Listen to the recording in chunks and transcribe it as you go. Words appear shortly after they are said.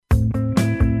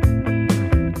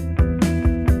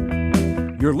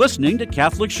You're listening to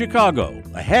Catholic Chicago.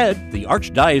 Ahead, the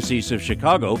Archdiocese of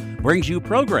Chicago brings you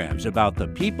programs about the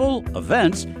people,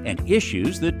 events, and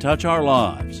issues that touch our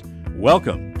lives.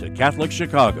 Welcome to Catholic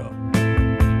Chicago.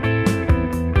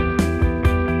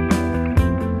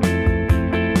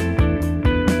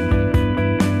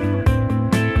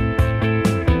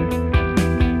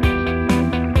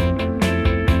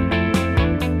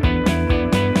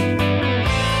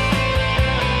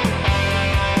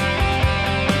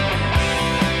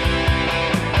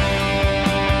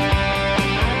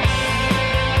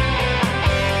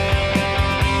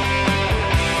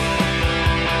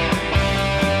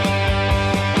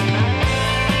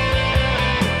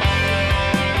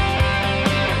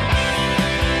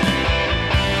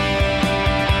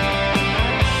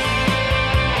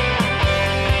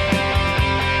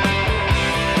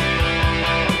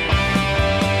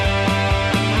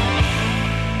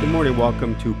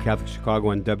 Welcome to Catholic Chicago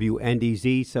on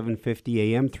WNDZ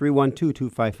 750 AM,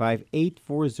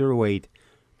 312-255-8408,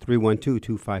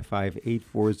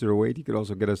 312-255-8408. You can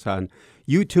also get us on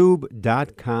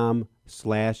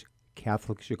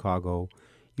youtube.com/Catholic Chicago,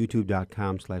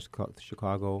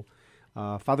 youtube.com/Chicago.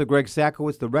 Father Greg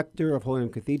Sakowicz, the rector of Holy Name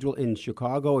Cathedral in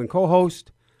Chicago, and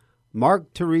co-host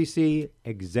Mark Teresi,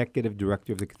 executive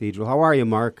director of the cathedral. How are you,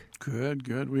 Mark?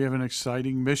 Good. We have an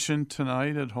exciting mission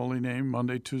tonight at Holy Name,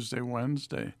 Monday, Tuesday,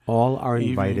 Wednesday. All are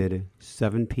invited,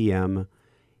 7 p.m.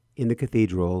 in the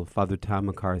cathedral. Father Tom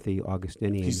McCarthy,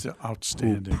 Augustinian, he's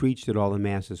outstanding, who preached at all the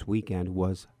Mass this weekend,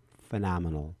 was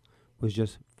phenomenal. Was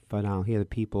just phenomenal. He had the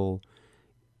people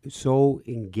so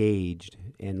engaged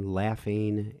and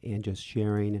laughing and just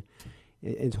sharing.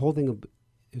 His whole mission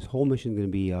is going to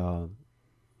be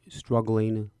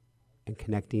struggling and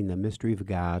connecting the mystery of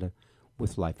God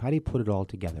with life. How do you put it all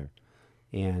together?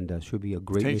 And should be a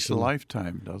great mission. Takes a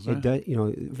lifetime, doesn't it? It does.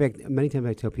 In fact, many times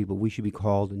I tell people we should be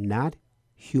called not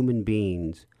human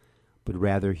beings, but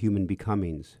rather human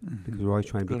becomings, because we're always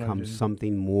trying to become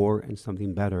something more and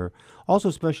something better. Also,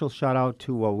 special shout out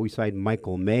to we signed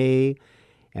Michael May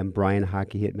and Brian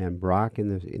Hockey Hitman Brock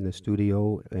in the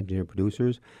studio, engineer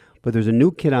producers. But there's a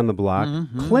new kid on the block,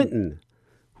 Clinton,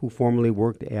 who formerly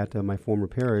worked at my former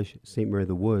parish, St. Mary of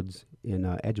the Woods in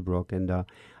Edgebrook. And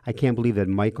I can't believe that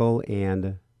Michael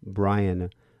and Brian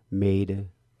made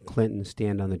Clinton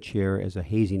stand on the chair as a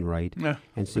hazing rite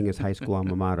and sing his high school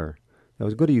alma mater. That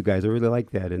was good of you guys. I really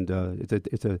like that. And it's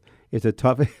a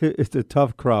tough it's a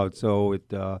tough crowd. So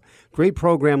great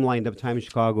program lined up. Time in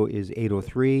Chicago is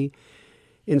 8:03.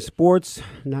 In sports,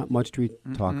 not much to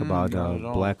talk about.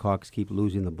 Blackhawks keep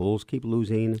losing. The Bulls keep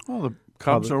losing. Well, the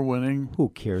Cubs are winning. Who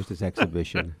cares? This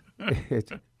exhibition.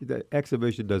 The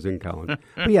exhibition doesn't count.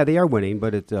 But yeah, they are winning.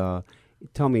 But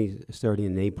tell me, starting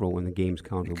in April when the games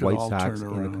count, the White Sox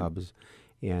and the Cubs,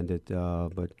 and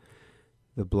but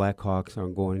the Blackhawks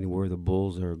aren't going anywhere. The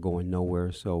Bulls are going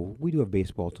nowhere. So we do have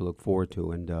baseball to look forward to,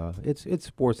 and it's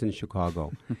sports in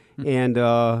Chicago. And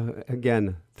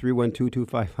again,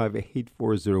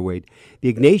 312-255-8408.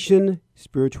 The Ignatian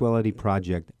Spirituality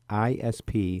Project,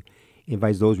 ISP,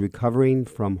 invites those recovering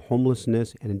from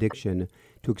homelessness and addiction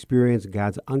to experience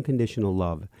God's unconditional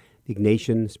love. The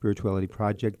Ignatian Spirituality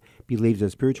Project believes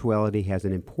that spirituality has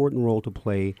an important role to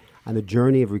play on the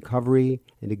journey of recovery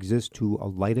and exists to a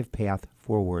lighted path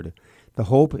forward. The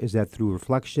hope is that through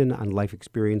reflection on life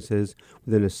experiences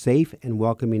within a safe and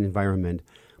welcoming environment,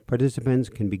 participants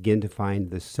can begin to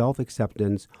find the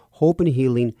self-acceptance, hope, and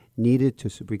healing needed to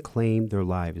reclaim their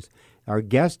lives. Our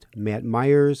guests, Matt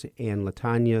Myers and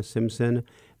Latanya Simpson.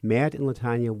 Matt and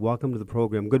Latanya, welcome to the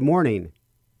program. Good morning.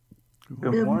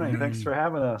 Good morning. Thanks for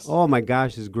having us. Oh, my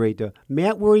gosh, it's great.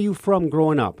 Matt, where are you from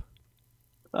growing up?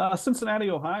 Cincinnati,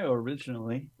 Ohio,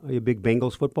 originally. Are you a big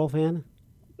Bengals football fan?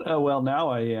 Well, now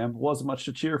I am. Wasn't much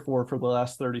to cheer for the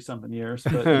last 30-something years,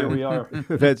 but here we are.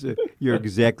 You're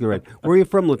exactly right. Where are you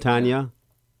from, Latanya?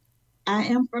 I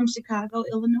am from Chicago,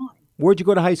 Illinois. Where'd you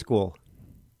go to high school?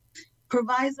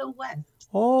 Proviso West.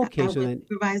 Oh, okay.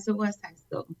 Proviso West High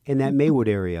School. In that Maywood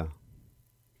area?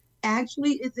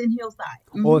 Actually, it's in Hillside.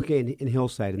 Mm-hmm. Oh, okay, in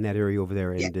Hillside, in that area over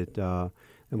there. Yeah.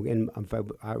 And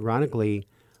ironically,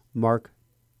 Mark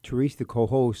Teresi, the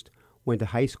co-host, went to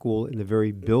high school in the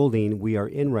very building we are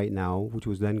in right now, which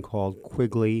was then called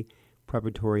Quigley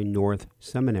Preparatory North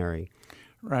Seminary.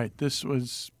 Right. This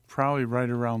was probably right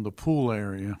around the pool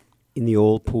area. In the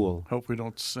old pool. Hope we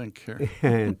don't sink here.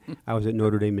 And I was at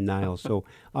Notre Dame in Niles. So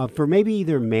for maybe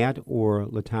either Matt or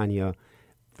Latanya,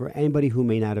 for anybody who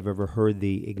may not have ever heard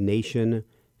the Ignatian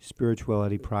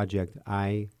Spirituality Project,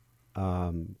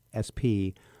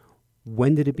 ISP,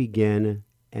 when did it begin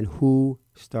and who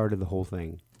started the whole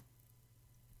thing?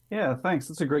 Yeah, thanks.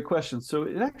 That's a great question. So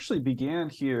it actually began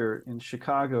here in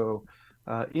Chicago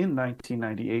in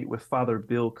 1998 with Father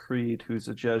Bill Creed, who's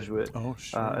a Jesuit, Oh,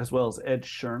 sure. as well as Ed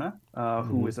Scherna,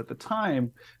 who Hmm. was at the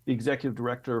time the executive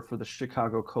director for the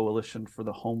Chicago Coalition for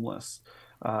the Homeless.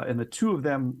 And the two of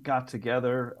them got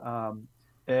together,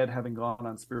 Ed having gone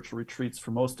on spiritual retreats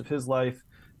for most of his life,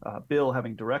 Bill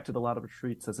having directed a lot of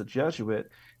retreats as a Jesuit.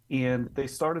 And they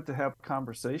started to have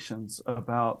conversations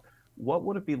about what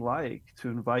would it be like to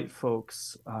invite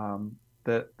folks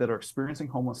that are experiencing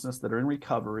homelessness, that are in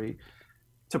recovery,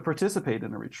 to participate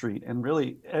in a retreat. And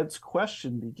really, Ed's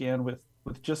question began with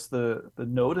just the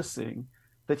noticing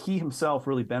that he himself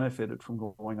really benefited from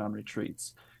going on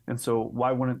retreats. And so,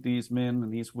 why wouldn't these men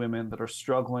and these women that are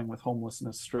struggling with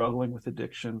homelessness, struggling with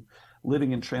addiction,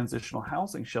 living in transitional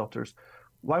housing shelters,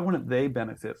 why wouldn't they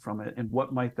benefit from it? And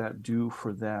what might that do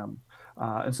for them?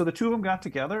 And so the two of them got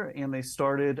together and they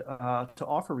started to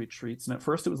offer retreats. And at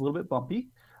first it was a little bit bumpy,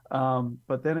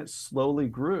 but then it slowly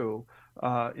grew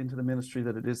into the ministry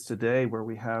that it is today, where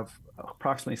we have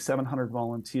approximately 700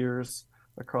 volunteers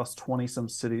across 20 some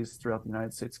cities throughout the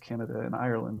United States, Canada, and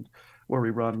Ireland, where we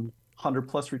run 100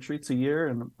 plus retreats a year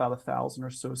and about 1,000 or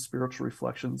so spiritual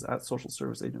reflections at social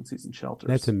service agencies and shelters.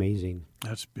 That's amazing.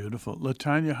 That's beautiful.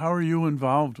 Latanya, how are you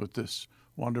involved with this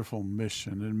wonderful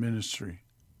mission and ministry?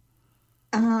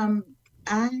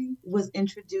 I was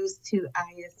introduced to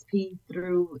ISP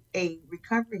through a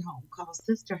recovery home called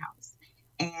Sister House,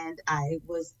 and I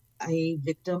was a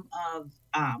victim of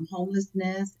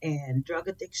homelessness and drug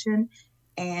addiction.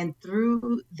 And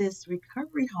through this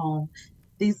recovery home,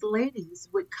 these ladies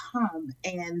would come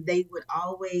and they would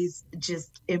always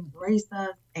just embrace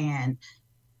us, and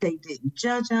they didn't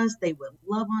judge us. They would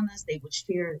love on us. They would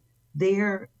share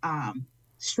their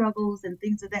struggles and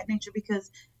things of that nature,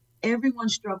 because everyone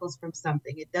struggles from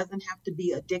something. It doesn't have to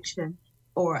be addiction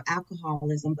or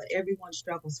alcoholism, but everyone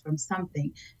struggles from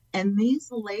something. And these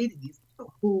ladies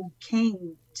who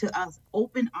came to us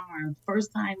open armed,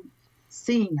 first time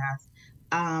seeing us,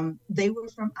 they were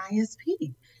from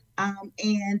ISP.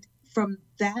 And from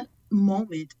that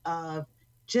moment of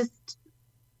just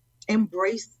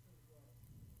embrace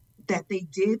that they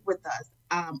did with us,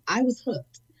 I was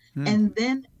hooked. And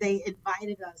then they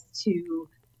invited us to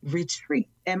retreat.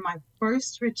 And my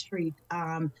first retreat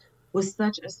was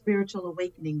such a spiritual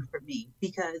awakening for me,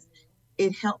 because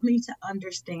it helped me to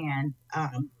understand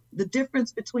the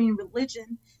difference between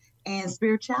religion and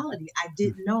spirituality. I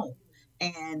didn't know.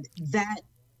 And that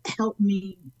helped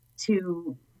me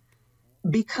to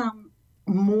become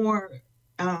more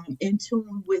in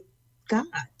tune with God.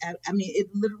 I mean, it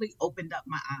literally opened up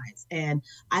my eyes. And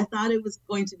I thought it was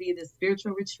going to be this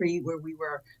spiritual retreat where we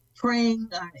were praying,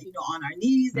 on our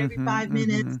knees every 5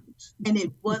 minutes. And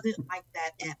it wasn't like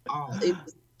that at all. It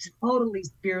was totally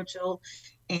spiritual.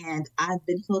 And I've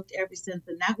been hooked ever since.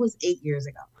 And that was 8 years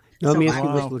ago. Now, let me ask you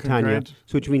Wow, this, Latanya.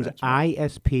 So, which means That's right.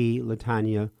 ISP,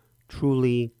 Latanya,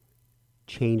 truly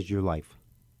changed your life.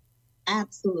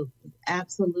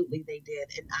 Absolutely they did.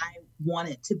 And I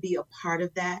wanted to be a part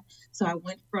of that. So I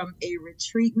went from a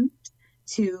retreatant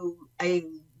to a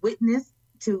witness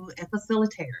to a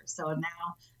facilitator. So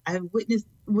now I witness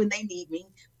when they need me,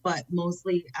 but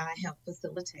mostly I help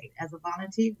facilitate as a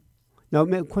volunteer. Now,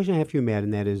 a question I have for you, Matt,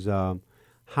 and that is, how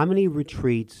many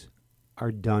retreats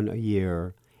are done a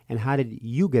year, and how did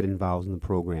you get involved in the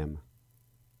program?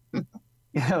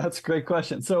 Yeah, that's a great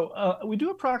question. So we do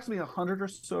approximately 100 or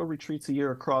so retreats a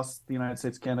year across the United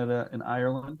States, Canada, and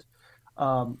Ireland.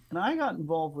 And I got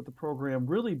involved with the program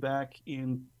really back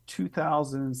in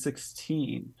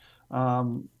 2016.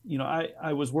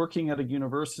 I was working at a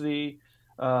university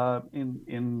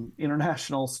in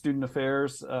international student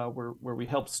affairs where we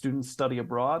helped students study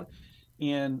abroad.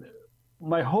 And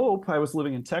my hope, I was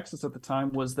living in Texas at the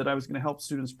time, was that I was going to help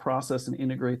students process and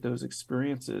integrate those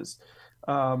experiences.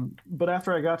 But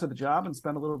after I got to the job and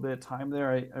spent a little bit of time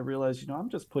there, I realized, I'm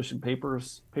just pushing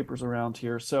papers around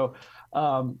here. So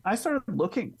I started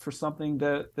looking for something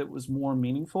that was more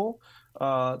meaningful,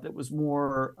 that was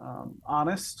more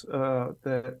honest,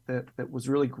 that was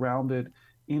really grounded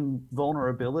in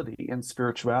vulnerability and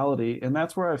spirituality. And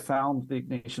that's where I found the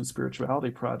Ignatian Spirituality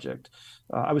Project.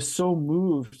 I was so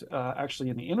moved, actually,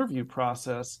 in the interview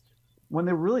process, when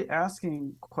they were really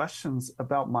asking questions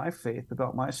about my faith,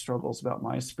 about my struggles, about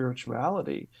my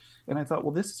spirituality. And I thought,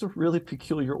 well, this is a really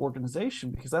peculiar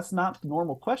organization, because that's not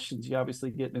normal questions you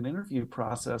obviously get in an interview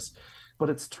process, but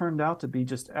it's turned out to be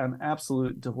just an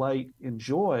absolute delight and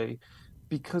joy,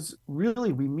 because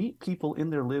really we meet people in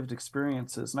their lived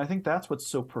experiences. And I think that's what's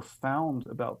so profound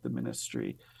about the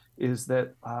ministry, is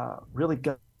that really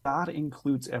God God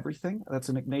includes everything. That's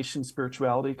an Ignatian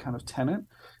spirituality kind of tenet,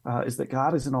 is that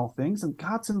God is in all things and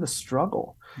God's in the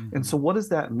struggle. Mm-hmm. And so what does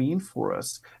that mean for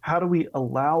us? How do we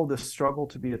allow the struggle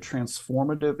to be a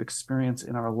transformative experience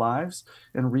in our lives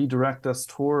and redirect us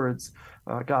towards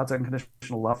God's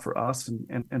unconditional love for us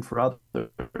and for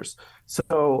others?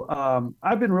 So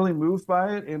I've been really moved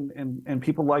by it, and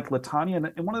people like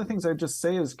LaTanya. And one of the things I just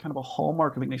say is kind of a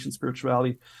hallmark of Ignatian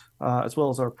spirituality, as well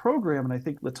as our program, and I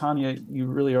think, LaTanya, you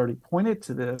really already pointed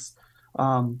to this,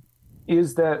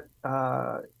 is that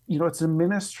it's a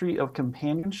ministry of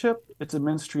companionship. It's a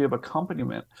ministry of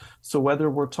accompaniment. So whether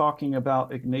we're talking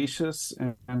about Ignatius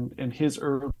and his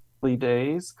early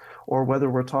days, or whether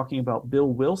we're talking about Bill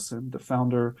Wilson, the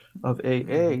founder of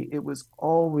AA, it was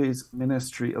always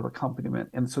ministry of accompaniment.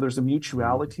 And so there's a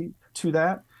mutuality to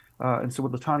that. And so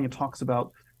when LaTanya talks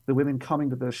about the women coming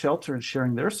to the shelter and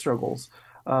sharing their struggles,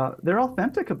 they're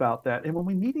authentic about that. And when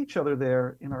we meet each other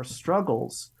there in our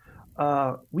struggles,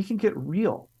 we can get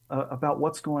real about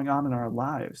what's going on in our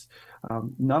lives.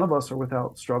 None of us are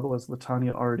without struggle, as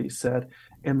LaTanya already said.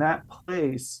 And that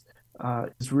place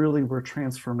is really where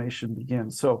transformation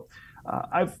begins. So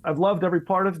I've loved every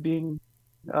part of being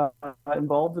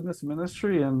involved in this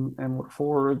ministry, and look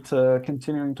forward to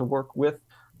continuing to work with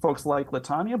folks like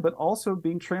LaTanya, but also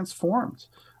being transformed.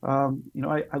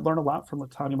 I learn a lot from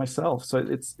LaTanya myself, so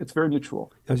it's very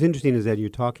mutual. What's interesting is that you're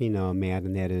talking, Matt,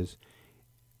 and that is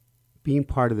being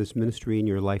part of this ministry in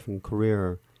your life and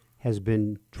career has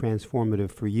been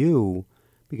transformative for you,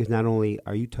 because not only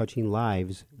are you touching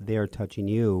lives, they are touching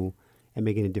you and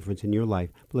making a difference in your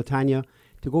life. But LaTanya,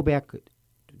 to go back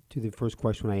to the first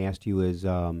question I asked you is,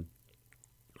 when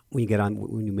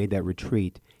you made that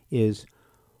retreat, is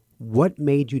what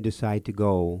made you decide to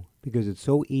go? Because it's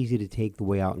so easy to take the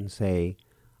way out and say,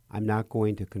 I'm not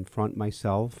going to confront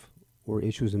myself or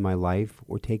issues in my life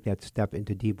or take that step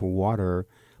into deeper water,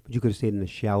 but you could have stayed in the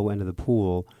shallow end of the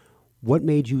pool. What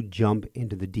made you jump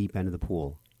into the deep end of the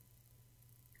pool?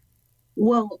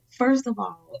 Well, first of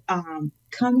all,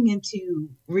 coming into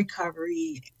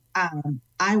recovery,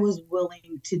 I was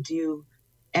willing to do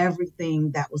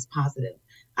everything that was positive.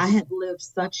 I had lived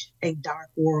such a dark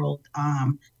world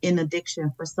in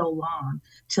addiction for so long,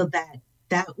 till that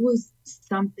was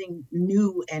something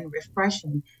new and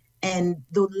refreshing. And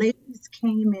the ladies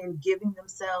came in giving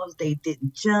themselves, they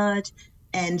didn't judge.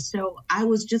 And so I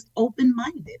was just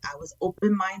open-minded. I was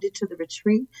open-minded to the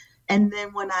retreat. And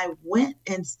then when I went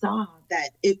and saw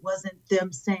that it wasn't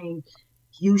them saying,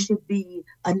 you should be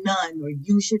a nun, or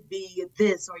you should be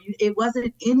this, or it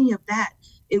wasn't any of that.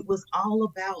 It was all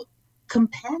about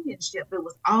companionship. It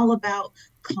was all about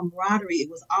camaraderie. It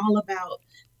was all about,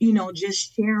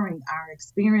 just sharing our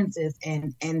experiences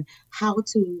and how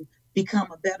to become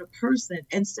a better person.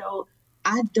 And so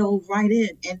I dove right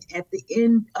in. And at the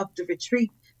end of the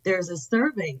retreat, there's a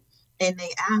survey, and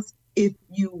they ask if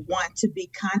you want to be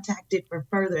contacted for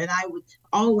further. And I would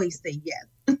always say yes.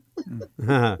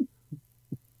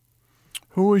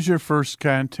 Who was your first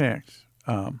contact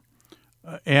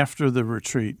after the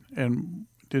retreat? And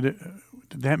did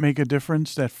that make a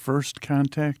difference, that first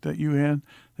contact that you had?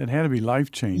 That had to be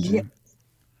life-changing. Yes,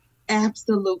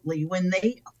 absolutely. When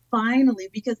they finally,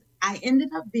 because I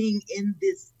ended up being in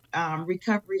this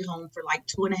recovery home for like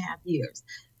 2.5 years.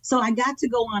 So I got to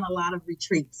go on a lot of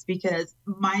retreats, because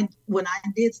when I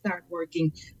did start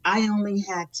working, I only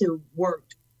had to work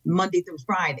Monday through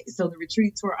Friday. So the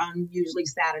retreats were on usually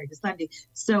Saturday to Sunday.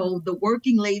 So the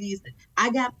working ladies,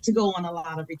 I got to go on a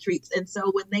lot of retreats. And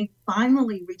so when they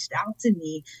finally reached out to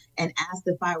me and asked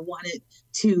if I wanted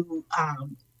to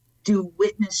do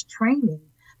witness training,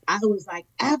 I was like,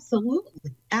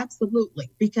 absolutely,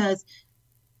 absolutely, because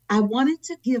I wanted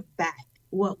to give back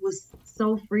what was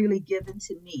so freely given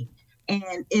to me.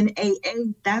 And in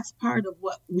AA, that's part of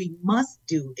what we must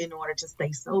do in order to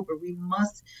stay sober. We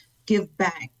must give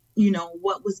back,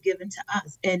 what was given to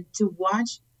us, and to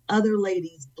watch other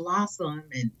ladies blossom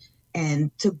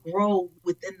and to grow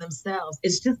within themselves.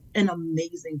 It's just an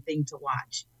amazing thing to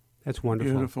watch. That's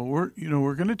wonderful. Beautiful.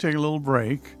 We're going to take a little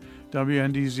break.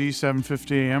 WNDZ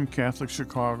 750 AM, Catholic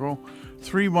Chicago,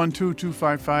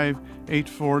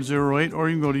 312-255-8408, or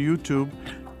you can go to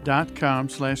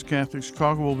youtube.com/Catholic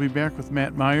Chicago. We'll be back with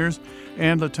Matt Myers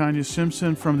and LaTanya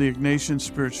Simpson from the Ignatian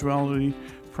Spirituality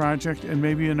Project, and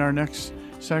maybe in our next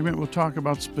segment we'll talk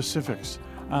about specifics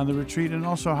on the retreat, and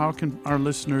also how can our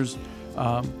listeners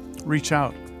reach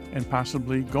out and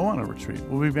possibly go on a retreat.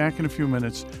 We'll be back in a few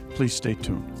minutes. Please stay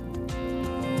tuned.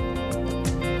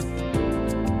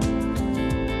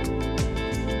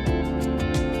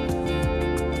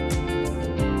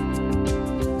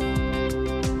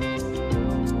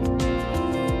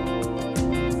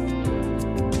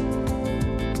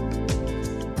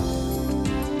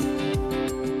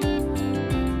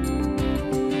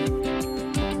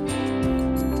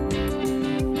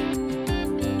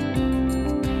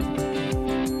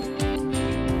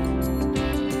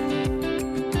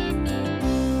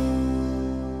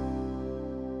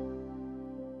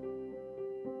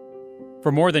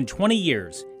 For more than 20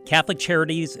 years, Catholic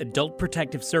Charities Adult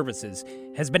Protective Services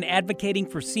has been advocating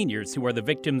for seniors who are the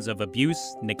victims of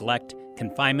abuse, neglect,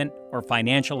 confinement, or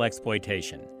financial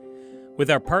exploitation.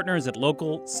 With our partners at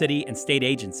local, city, and state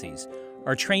agencies,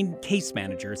 our trained case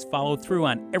managers follow through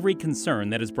on every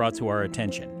concern that is brought to our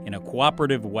attention in a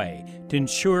cooperative way to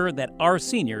ensure that our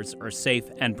seniors are safe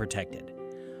and protected.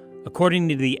 According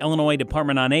to the Illinois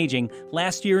Department on Aging,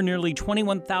 last year nearly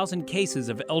 21,000 cases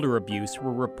of elder abuse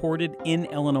were reported in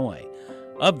Illinois.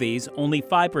 Of these, only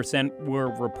 5% were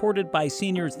reported by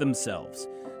seniors themselves.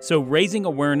 So raising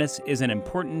awareness is an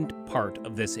important part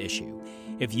of this issue.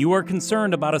 If you are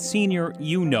concerned about a senior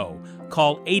you know,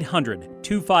 call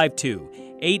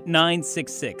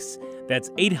 800-252-8966. That's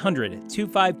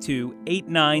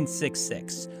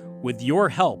 800-252-8966. With your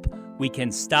help, we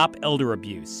can stop elder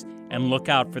abuse and look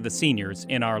out for the seniors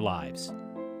in our lives.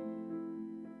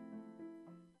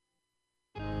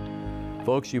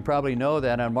 Folks, you probably know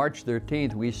that on March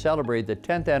 13th, we celebrate the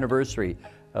 10th anniversary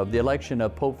of the election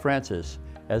of Pope Francis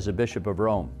as the Bishop of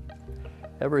Rome.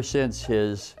 Ever since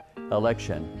his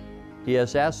election, he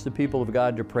has asked the people of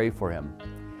God to pray for him.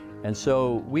 And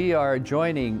so we are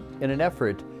joining in an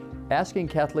effort asking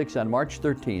Catholics on March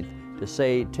 13th to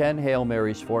say 10 Hail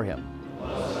Marys for him.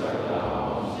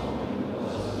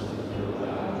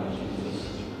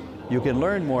 You can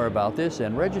learn more about this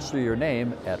and register your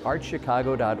name at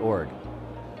archchicago.org.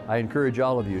 I encourage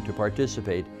all of you to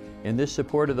participate in this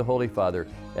support of the Holy Father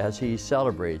as he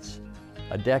celebrates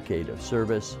a decade of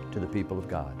service to the people of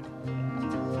God.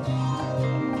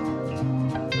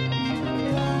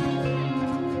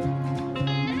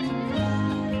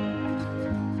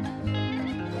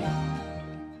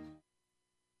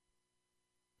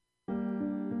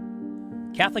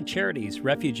 Catholic Charities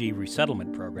Refugee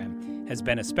Resettlement Program has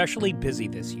been especially busy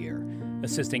this year,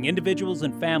 assisting individuals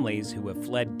and families who have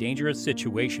fled dangerous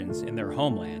situations in their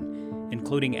homeland,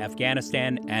 including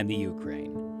Afghanistan and the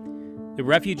Ukraine. The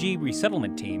Refugee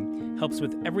Resettlement Team helps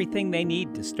with everything they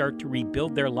need to start to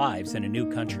rebuild their lives in a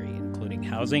new country, including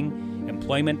housing,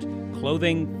 employment,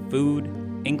 clothing, food,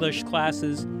 English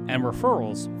classes, and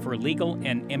referrals for legal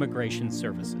and immigration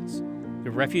services. The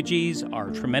refugees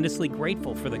are tremendously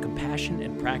grateful for the compassion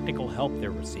and practical help they're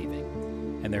receiving,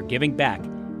 and they're giving back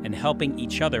and helping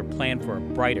each other plan for a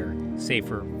brighter,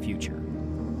 safer future.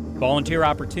 Volunteer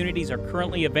opportunities are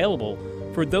currently available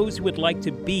for those who would like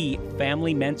to be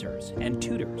family mentors and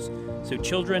tutors so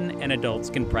children and adults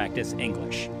can practice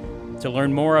English. To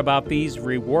learn more about these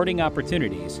rewarding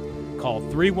opportunities, call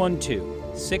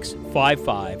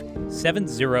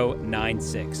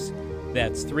 312-655-7096.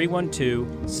 That's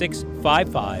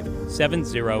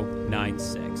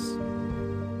 312-655-7096.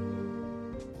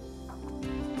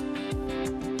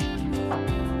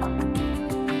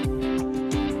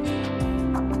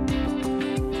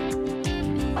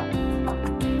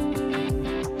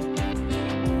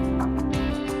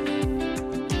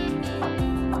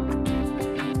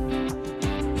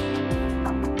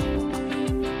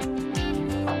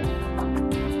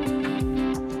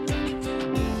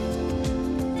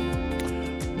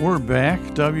 We're back.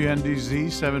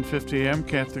 WNDZ 750 AM,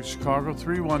 Catholic Chicago,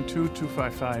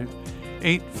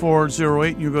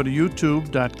 312-255-8408. You go to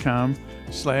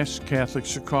youtube.com/Catholic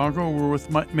Chicago. We're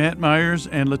with Matt Myers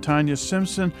and Latanya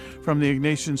Simpson from the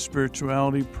Ignatian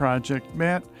Spirituality Project.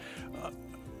 Matt,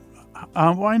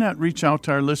 why not reach out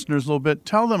to our listeners a little bit?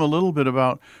 Tell them a little bit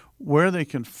about where they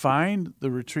can find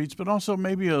the retreats, but also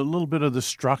maybe a little bit of the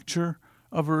structure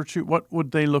of a retreat. What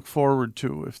would they look forward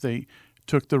to if they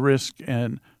took the risk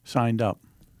and signed up?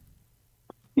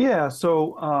 Yeah,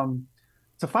 so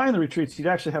to find the retreats, you'd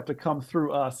actually have to come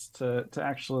through us to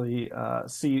actually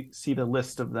see the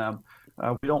list of them.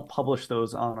 We don't publish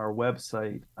those on our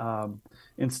website.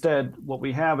 Instead, what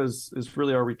we have is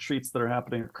really our retreats that are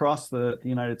happening across the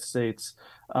United States,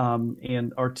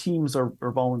 and our teams, our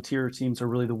volunteer teams, are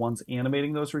really the ones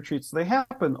animating those retreats. So they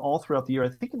happen all throughout the year. I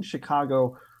think in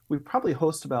Chicago, we probably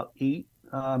host about 8,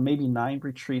 maybe 9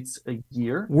 retreats a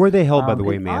year. Where are they held, by the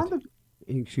way, Matt?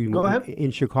 Excuse me. Go ahead.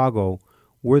 In Chicago,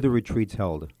 where are the retreats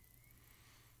held?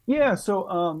 Yeah,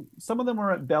 so some of them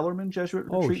are at Bellarmine Jesuit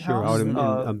Retreat House. Out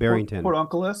in Barrington. Port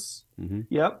Uncle-less. Mm-hmm.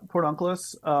 Yep, Port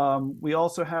Uncle-less. We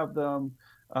also have them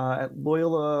at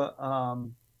Loyola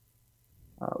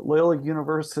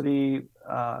University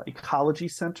Ecology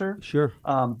Center. Sure.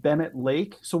 Bennett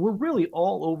Lake. So we're really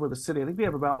all over the city. I think we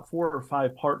have about 4 or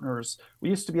 5 partners. We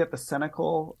used to be at the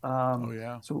Senecal.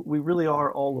 So we really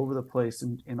are all over the place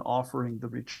in offering the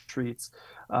retreats.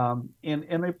 And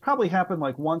they probably happen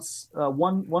like once,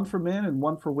 one for men and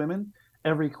one for women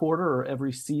every quarter or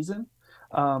every season.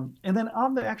 And then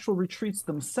on the actual retreats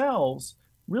themselves,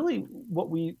 really what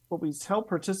we tell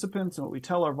participants and what we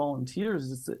tell our volunteers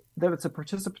is that it's a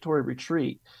participatory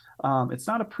retreat. It's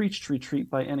not a preached retreat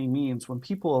by any means. When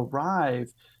people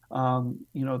arrive,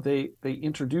 they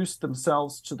introduce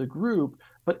themselves to the group,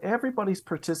 but everybody's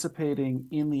participating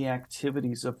in the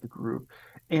activities of the group.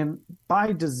 And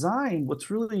by design, what's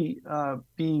really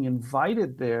being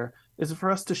invited there is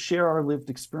for us to share our lived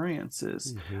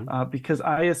experiences, because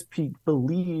ISP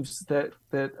believes that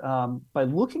by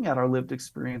looking at our lived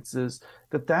experiences,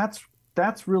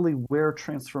 that's really where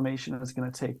transformation is going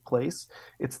to take place.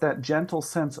 It's that gentle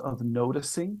sense of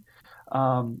noticing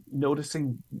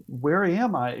where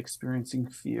am I experiencing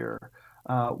fear,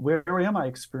 where am I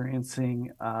experiencing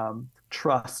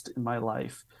trust in my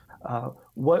life,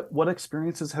 what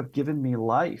experiences have given me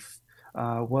life.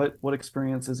 What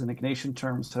experiences in Ignatian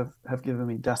terms have given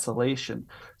me desolation.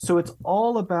 So it's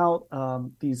all about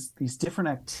these different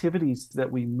activities that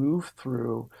we move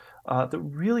through that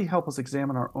really help us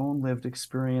examine our own lived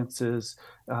experiences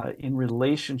in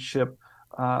relationship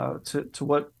to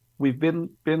what we've been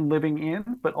living in,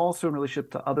 but also in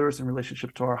relationship to others, in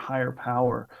relationship to our higher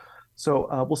power. So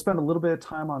we'll spend a little bit of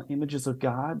time on images of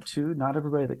God too. Not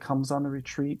everybody that comes on the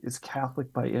retreat is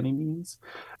Catholic by any means.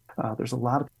 There's a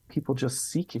lot of people just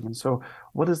seeking. And so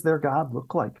what does their God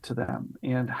look like to them?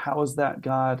 And how has that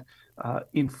God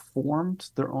informed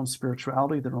their own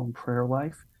spirituality, their own prayer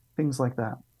life, things like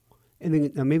that?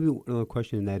 And then maybe another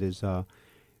question in that is,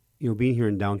 being here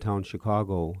in downtown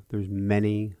Chicago, there's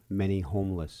many, many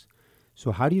homeless.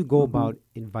 So how do you go about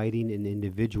inviting an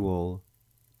individual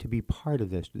to be part of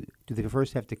this? Do they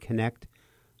first have to connect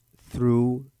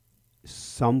through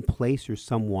some place or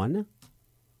someone?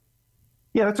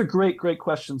 Yeah, that's a great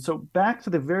question. So back to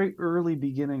the very early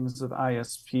beginnings of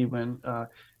ISP, when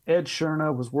Ed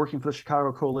Scherna was working for the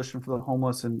Chicago Coalition for the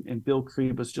Homeless and Bill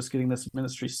Krieb was just getting this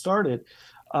ministry started,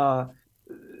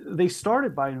 they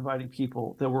started by inviting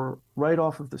people that were right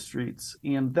off of the streets,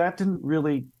 and that didn't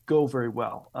really go very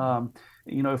well.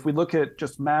 If we look at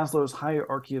just Maslow's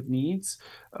hierarchy of needs,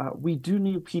 we do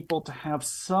need people to have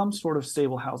some sort of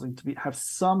stable housing, have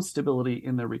some stability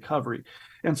in their recovery.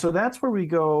 And so that's where we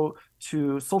go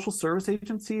to social service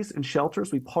agencies and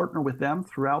shelters. We partner with them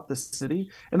throughout the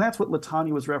city. And that's what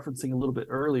Latanya was referencing a little bit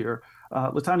earlier.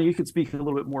 Latanya, you could speak a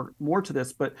little bit more to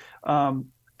this, but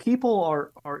people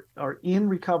are in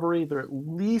recovery. They're at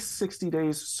least 60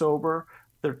 days sober.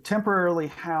 They're temporarily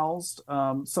housed.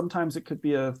 Sometimes it could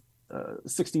be a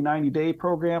 60, 90-day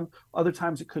program. Other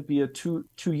times it could be a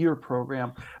two-year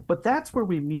program. But that's where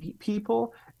we meet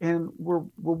people, and we're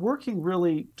working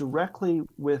really directly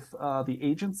with the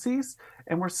agencies,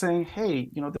 and we're saying, hey,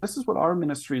 this is what our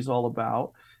ministry is all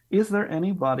about. Is there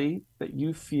anybody that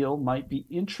you feel might be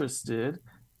interested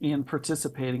in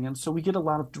participating? And so we get a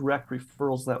lot of direct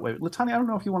referrals that way. Latanya, I don't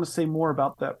know if you want to say more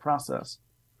about that process.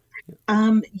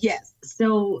 Yes.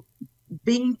 So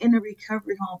being in a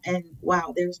recovery home, and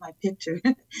wow, there's my picture.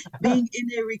 Being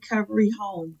in a recovery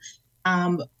home,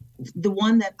 the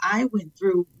one that I went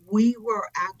through, we were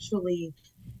actually,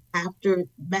 after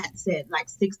Matt said, like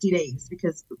 60 days,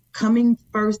 because coming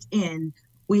first in,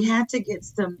 we had to get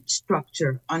some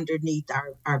structure underneath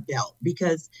our belt,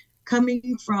 because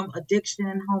coming from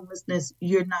addiction, homelessness,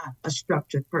 you're not a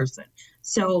structured person.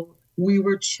 So we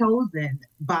were chosen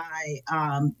by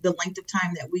the length of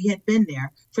time that we had been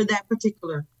there for that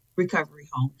particular recovery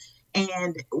home.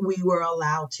 And we were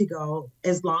allowed to go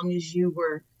as long as you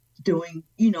were doing,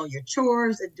 your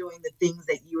chores and doing the things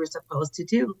that you were supposed to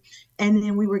do. And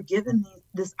then we were given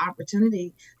this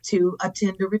opportunity to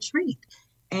attend a retreat.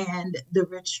 And the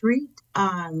retreat,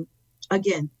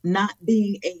 again, not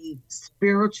being a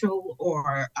spiritual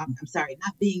or,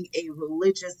 not being a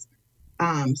religious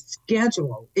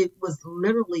schedule. It was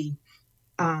literally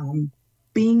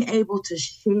being able to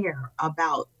share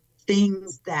about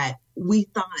things that we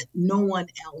thought no one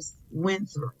else went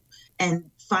through, and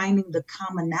finding the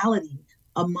commonality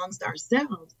amongst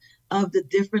ourselves of the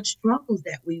different struggles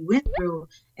that we went through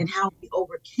and how we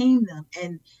overcame them,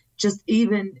 and just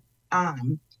even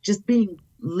just being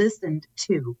listened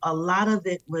to. A lot of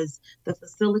it was the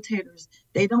facilitators.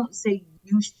 They don't say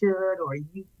you should or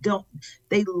you don't.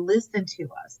 They listen to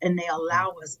us and they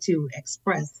allow us to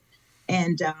express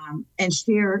and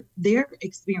share their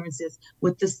experiences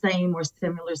with the same or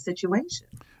similar situation.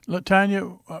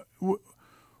 Latanya,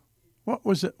 what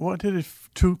was it? What did it?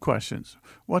 Two questions.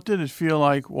 What did it feel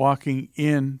like walking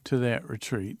into that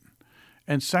retreat?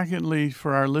 And secondly,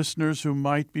 for our listeners who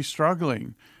might be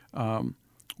struggling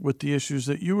with the issues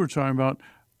that you were talking about,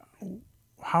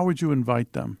 how would you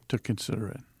invite them to consider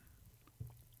it?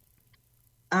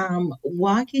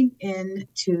 Walking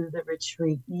into the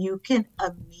retreat, you can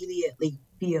immediately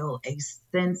feel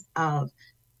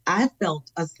I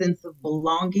felt a sense of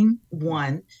belonging,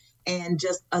 one, and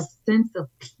just a sense of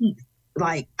peace.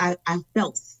 Like I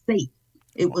felt safe.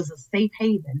 It was a safe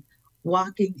haven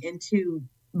walking into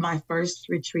my first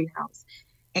retreat house.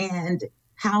 And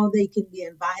how they can be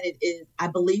invited is, I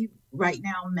believe right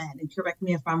now, Matt, and correct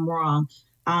me if I'm wrong,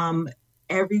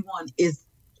 everyone is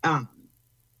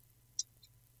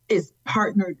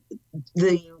partnered.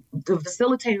 The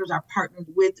facilitators are partnered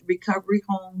with recovery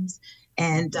homes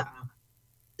and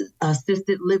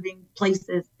assisted living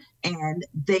places, and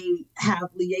they have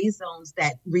liaisons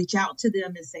that reach out to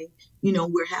them and say,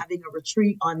 we're having a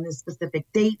retreat on this specific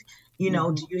date.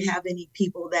 Do you have any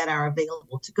people that are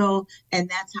available to go? And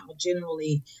that's how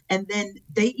generally, and then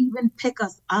they even pick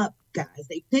us up, guys.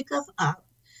 They pick us up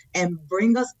and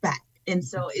bring us back. And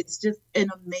so it's just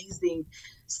an amazing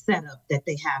setup that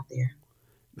they have there.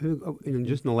 And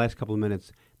just in the last couple of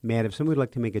minutes, Matt, if somebody would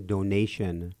like to make a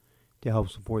donation to help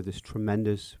support this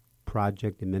tremendous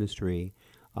project and ministry,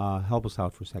 help us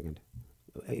out for a second.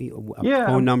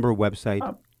 Phone number,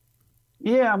 website.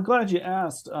 Yeah, I'm glad you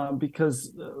asked,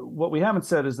 because what we haven't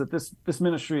said is that this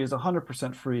ministry is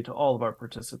 100% free to all of our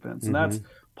participants. And that's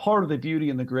part of the beauty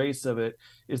and the grace of it,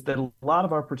 is that a lot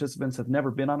of our participants have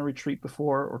never been on a retreat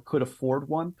before or could afford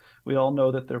one. We all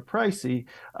know that they're pricey.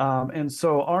 And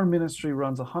so our ministry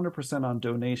runs 100% on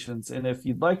donations. And if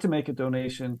you'd like to make a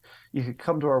donation, you could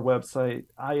come to our website,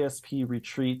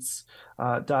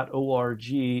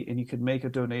 ispreatreats.org, and you could make a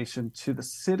donation to the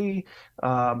city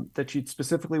that you'd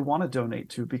specifically want to donate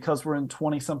to. Because we're in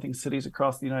 20-something cities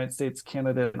across the United States,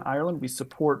 Canada, and Ireland, we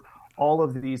support all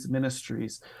of these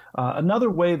ministries.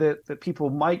 Another way that people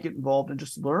might get involved and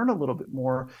just learn a little bit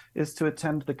more is to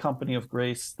attend the Company of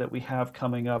Grace that we have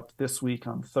coming up this week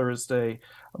on Thursday,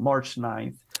 March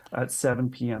 9th at 7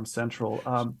 p.m. Central.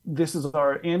 This is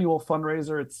our annual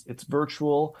fundraiser. It's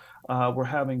virtual. We're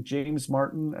having James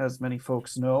Martin, as many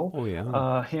folks know. Oh,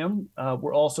 yeah. Him.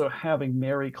 We're also having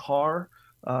Mary Carr,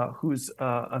 who's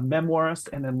a memoirist,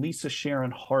 and then Lisa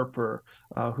Sharon Harper,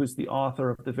 who's the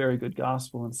author of The Very Good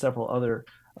Gospel and several other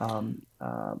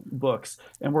books.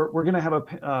 And we're going to have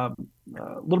a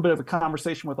little bit of a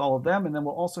conversation with all of them, and then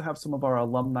we'll also have some of our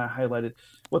alumni highlighted.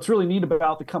 What's really neat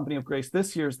about the Company of Grace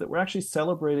this year is that we're actually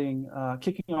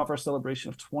kicking off our celebration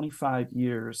of 25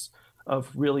 years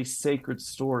of really sacred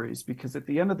stories, because at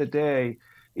the end of the day,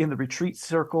 in the retreat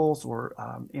circles or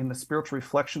in the spiritual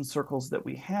reflection circles that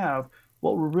we have,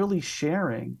 what we're really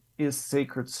sharing is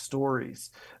sacred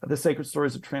stories, the sacred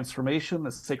stories of transformation,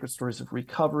 the sacred stories of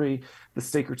recovery, the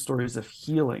sacred stories of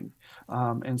healing.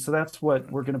 And so that's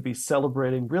what we're going to be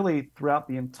celebrating really throughout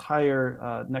the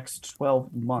entire next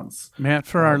 12 months. Matt,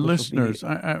 for our listeners,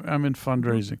 I'm in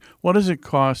fundraising. What does it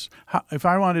cost? If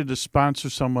I wanted to sponsor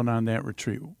someone on that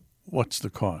retreat, what's the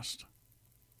cost?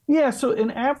 Yeah, so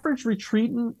an average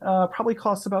retreatant probably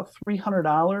costs about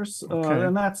 $300,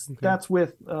 and that's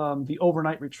with the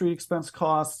overnight retreat expense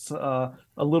costs, a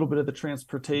little bit of the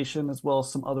transportation, as well as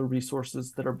some other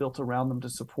resources that are built around them to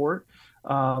support.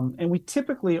 And we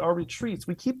typically, our retreats,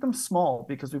 we keep them small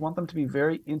because we want them to be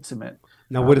very intimate.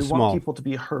 Now, what is we small? Want people to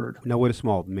be heard. Now, what is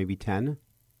small? Maybe 10?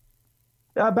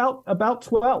 About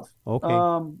 12.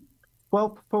 Okay.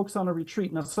 12 folks on a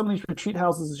retreat. Now, some of these retreat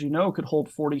houses, as you know, could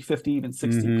hold 40, 50, even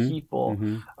 60 people.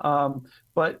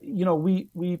 But,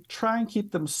 we try and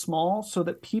keep them small so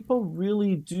that people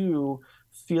really do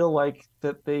feel like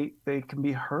that they can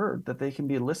be heard, that they can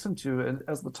be listened to. And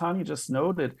as LaTanya just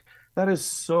noted, that is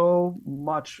so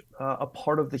much a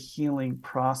part of the healing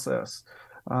process.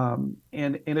 And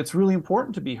it's really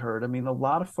important to be heard. I mean, a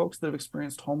lot of folks that have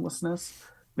experienced homelessness,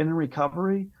 been in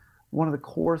recovery, one of the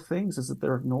core things is that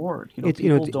they're ignored.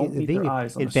 People don't meet their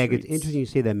eyes on the streets. In fact, it's interesting you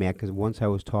say that, Matt, because once I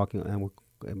was talking, and we're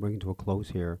bringing to a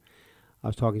close here, I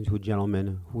was talking to a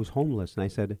gentleman who was homeless, and I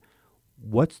said,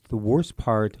 what's the worst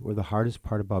part or the hardest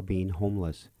part about being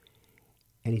homeless?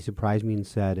 And he surprised me and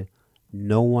said,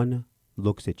 no one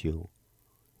looks at you.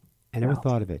 I never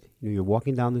thought of it. You're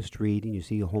walking down the street and you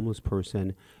see a homeless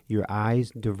person, your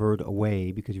eyes divert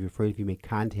away because you're afraid if you make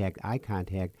eye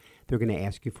contact, they're going to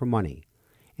ask you for money.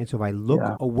 And so if I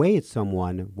look away at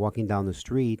someone walking down the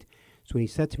street, so when he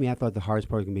said to me, I thought the hardest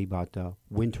part was going to be about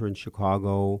winter in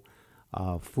Chicago,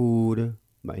 food,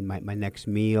 my next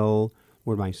meal,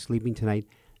 where am I sleeping tonight?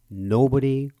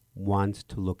 Nobody wants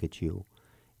to look at you.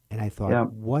 And I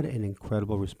thought, what an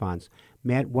incredible response.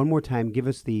 Matt, one more time, give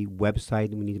us the website,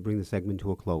 and we need to bring the segment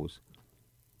to a close.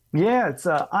 Yeah, it's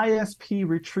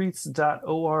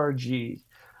ispreatreats.org.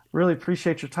 Really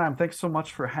appreciate your time. Thanks so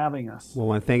much for having us. Well, I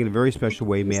want to thank in a very special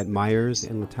way Matt Myers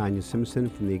and LaTanya Simpson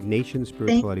from the Ignatian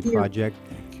Spirituality Project.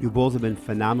 You both have been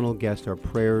phenomenal guests. Our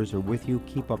prayers are with you.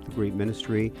 Keep up the great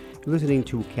ministry. You're listening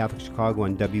to Catholic Chicago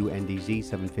on WNDZ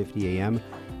 750 AM,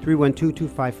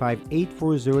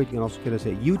 312-255-8408. You can also get us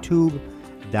at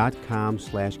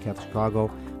youtube.com/Catholic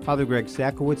Chicago. Father Greg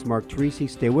Sakowicz, Mark Teresi,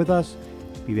 stay with us.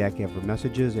 Be back after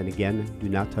messages. And again, do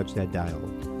not touch that dial.